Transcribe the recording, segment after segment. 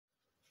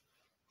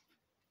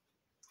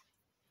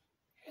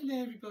Hello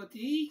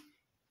everybody,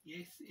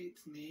 yes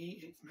it's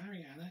me, it's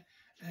Mariana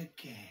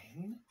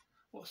again.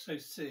 What, so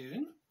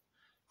soon?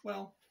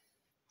 Well,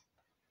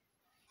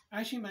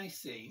 as you may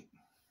see,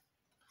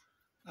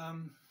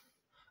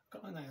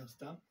 got my nails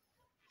done.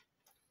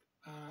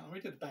 I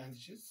already did the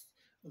bandages,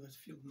 well there's a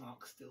few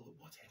marks still, but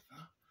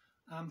whatever.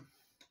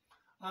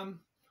 I'm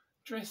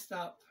dressed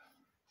up,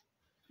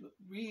 look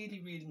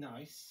really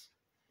nice.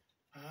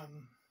 I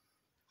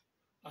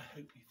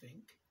hope you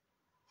think.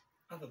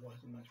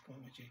 Otherwise, at much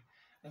point would you?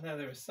 I know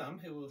there are some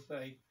who will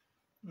say,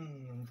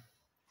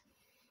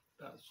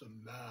 that's a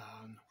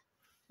man.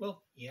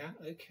 Well, yeah,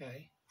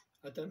 okay.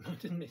 I don't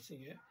mind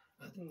admitting it.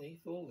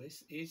 Underneath all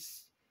this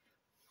is,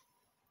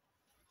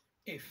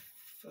 if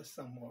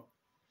somewhat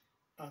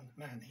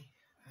unmanny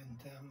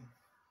and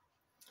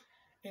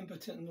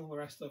impotent and all the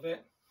rest of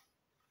it,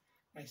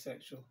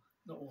 asexual,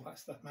 not all that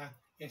stuff, man.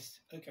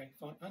 Yes, okay,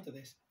 fine, under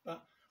this.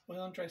 But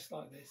when I'm dressed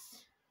like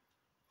this,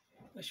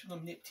 especially when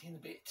I'm nipped in a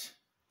bit,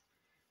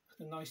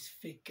 got a nice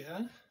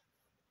figure.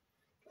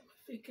 Got my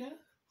figure.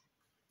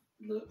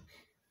 Look.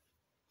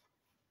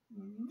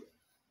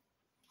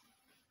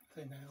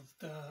 The nails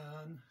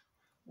done.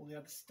 All the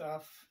other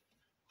stuff.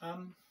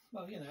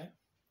 Well, you know,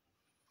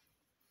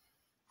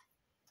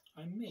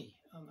 I'm me,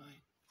 aren't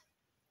I?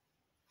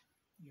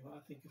 You know, I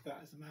think of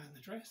that as a man in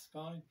a dress,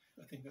 fine.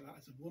 I think of that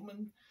as a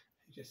woman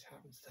who just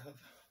happens to have,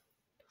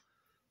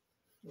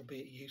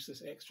 albeit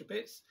useless, extra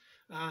bits.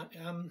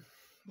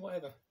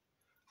 Whatever.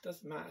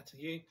 Doesn't matter to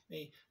you,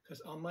 me,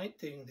 because I'm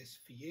doing this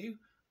for you.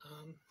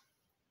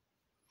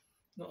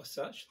 Not as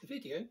such. The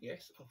video,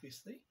 yes,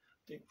 obviously,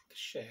 doing to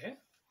share.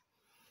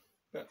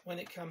 But when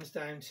it comes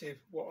down to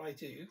what I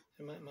do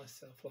to make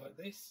myself like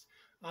this,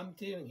 I'm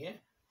doing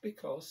it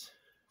because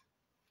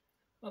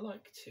I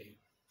like to.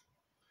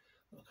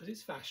 Not because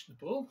it's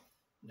fashionable,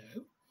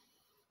 no.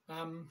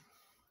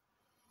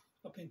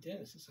 I've been doing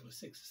this since I was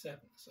 6 or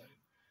 7, so,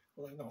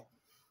 although not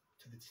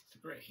to this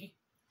degree.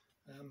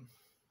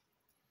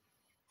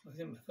 I was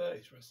in my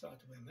 30s where I started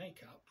to wear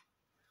makeup.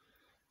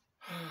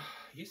 I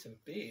used to have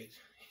a beard.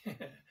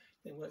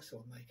 Didn't work so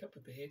on makeup, a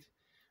beard.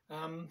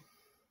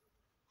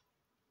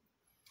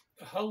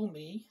 The whole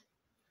me,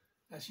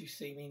 as you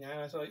see me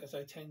now, as I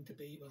tend to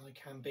be when I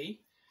can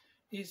be,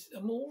 is a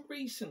more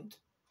recent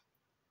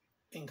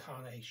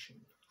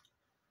incarnation.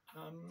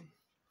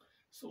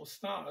 Sort of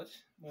started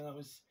when I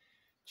was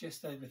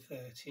just over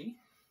 30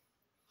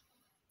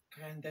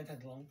 and then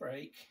had a long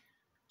break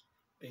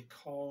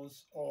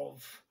because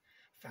of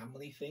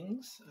family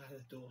things. I had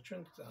a daughter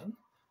and son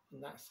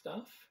and that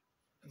stuff,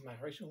 and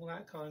marriage and all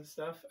that kind of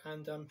stuff,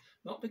 and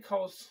not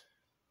because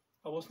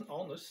I wasn't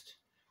honest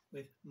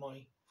with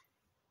my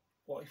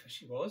wife as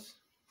she was.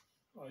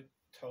 I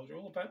told her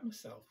all about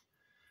myself,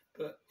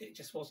 but it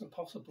just wasn't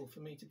possible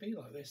for me to be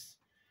like this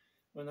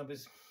when I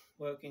was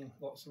working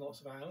lots and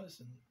lots of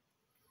hours and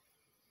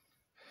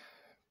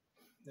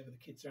there were the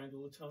kids around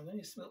all the time. Then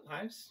it's a little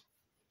house,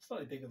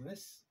 slightly bigger than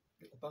this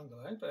little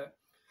bungalow, but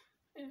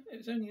yeah, it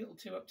was only a little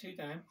 2 up, 2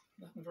 down,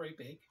 nothing very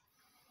big.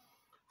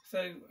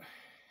 So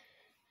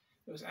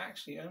it was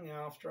actually only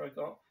after I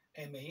got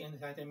ME and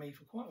had ME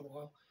for quite a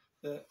while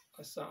that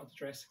I started to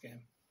dress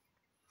again.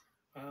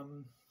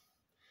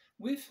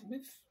 With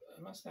I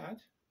must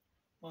add,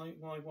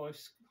 my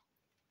wife's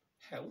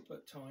help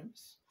at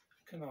times,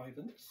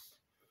 connivance.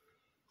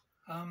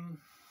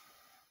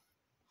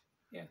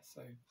 Yeah,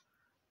 so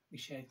we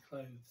shared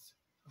clothes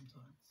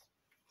sometimes.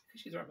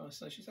 Because she's right by my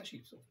side, she's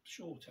actually sort of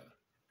shorter,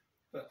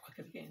 but I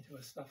could get into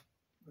her stuff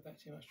without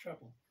too much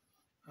trouble.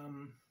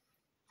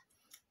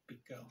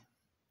 Big girl.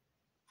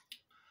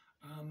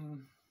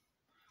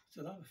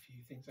 Still have a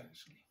few things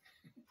actually,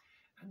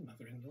 and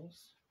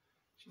mother-in-laws.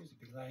 She was a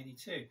big lady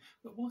too,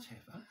 but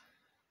whatever.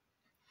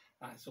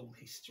 That's all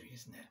history,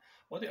 isn't it?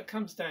 What it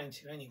comes down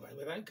to anyway,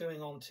 without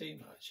going on too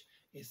much,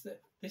 is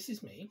that this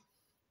is me.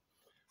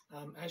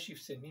 As you've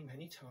seen me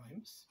many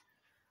times,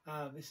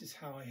 this is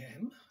how I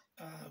am.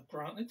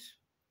 Granted,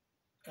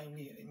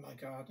 only in my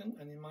garden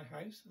and in my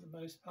house for the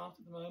most part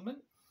at the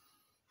moment.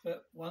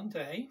 But one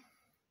day,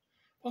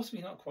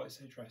 possibly not quite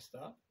so dressed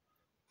up,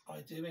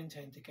 I do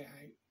intend to get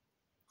out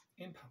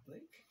in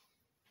public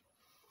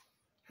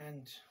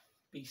and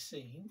be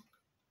seen.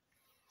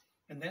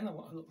 And then I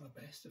want to look my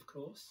best, of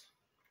course.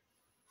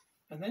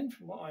 And then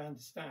from what I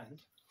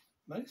understand,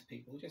 most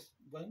people just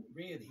won't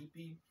really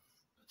be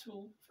at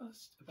all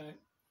fussed about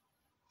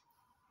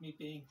me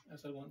being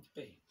as I want to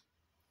be.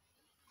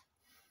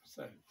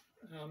 So,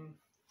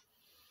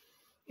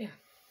 yeah,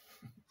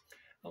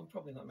 I'm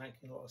probably not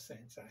making a lot of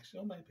sense actually,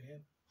 or maybe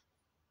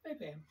I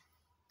am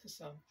to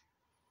some.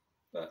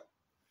 But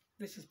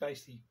this is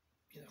basically,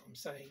 you know, what I'm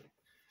saying.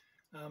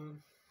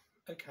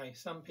 Okay,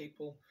 some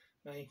people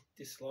may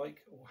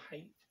dislike or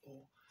hate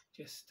or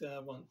just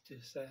want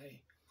to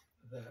say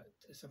that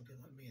somebody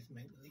like me is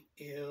mentally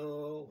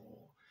ill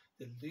or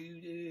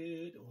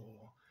deluded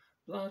or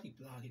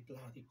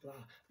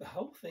blah-de-blah-de-blah-de-blah. The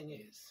whole thing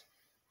is,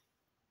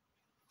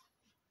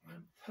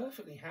 I'm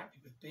perfectly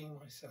happy with being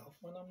myself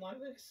when I'm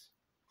like this,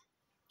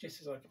 just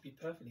as I could be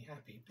perfectly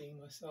happy being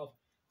myself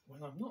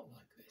when I'm not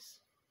like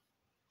this.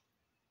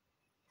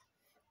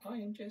 I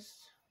am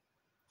just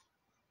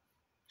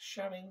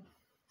showing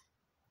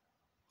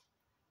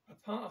a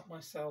part of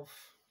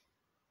myself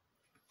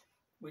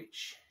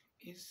which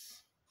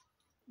is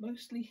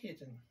mostly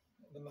hidden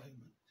at the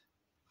moment,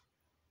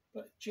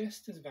 but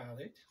just as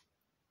valid.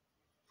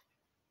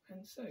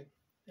 And so,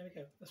 there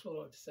we go. That's what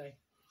I like to say.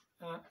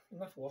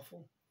 Enough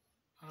waffle.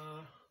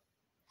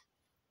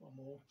 One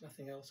more.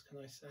 Nothing else can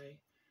I say.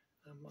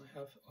 I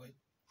have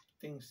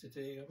things to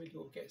do. I really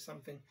ought to get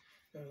something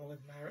going on with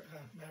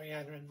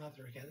Mariana and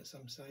Mother again at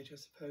some stage, I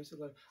suppose.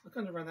 Although I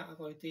kind of run out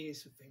of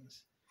ideas for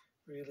things,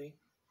 really.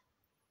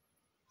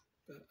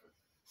 But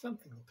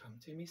something will come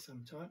to me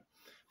sometime.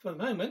 For the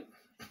moment,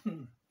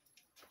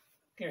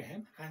 here I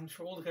am. And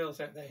for all the girls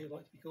out there who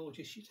like to be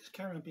gorgeous, you just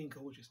carry on being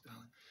gorgeous,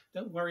 darling.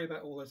 Don't worry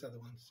about all those other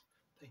ones.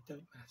 They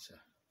don't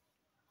matter.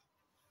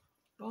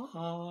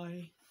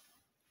 Bye.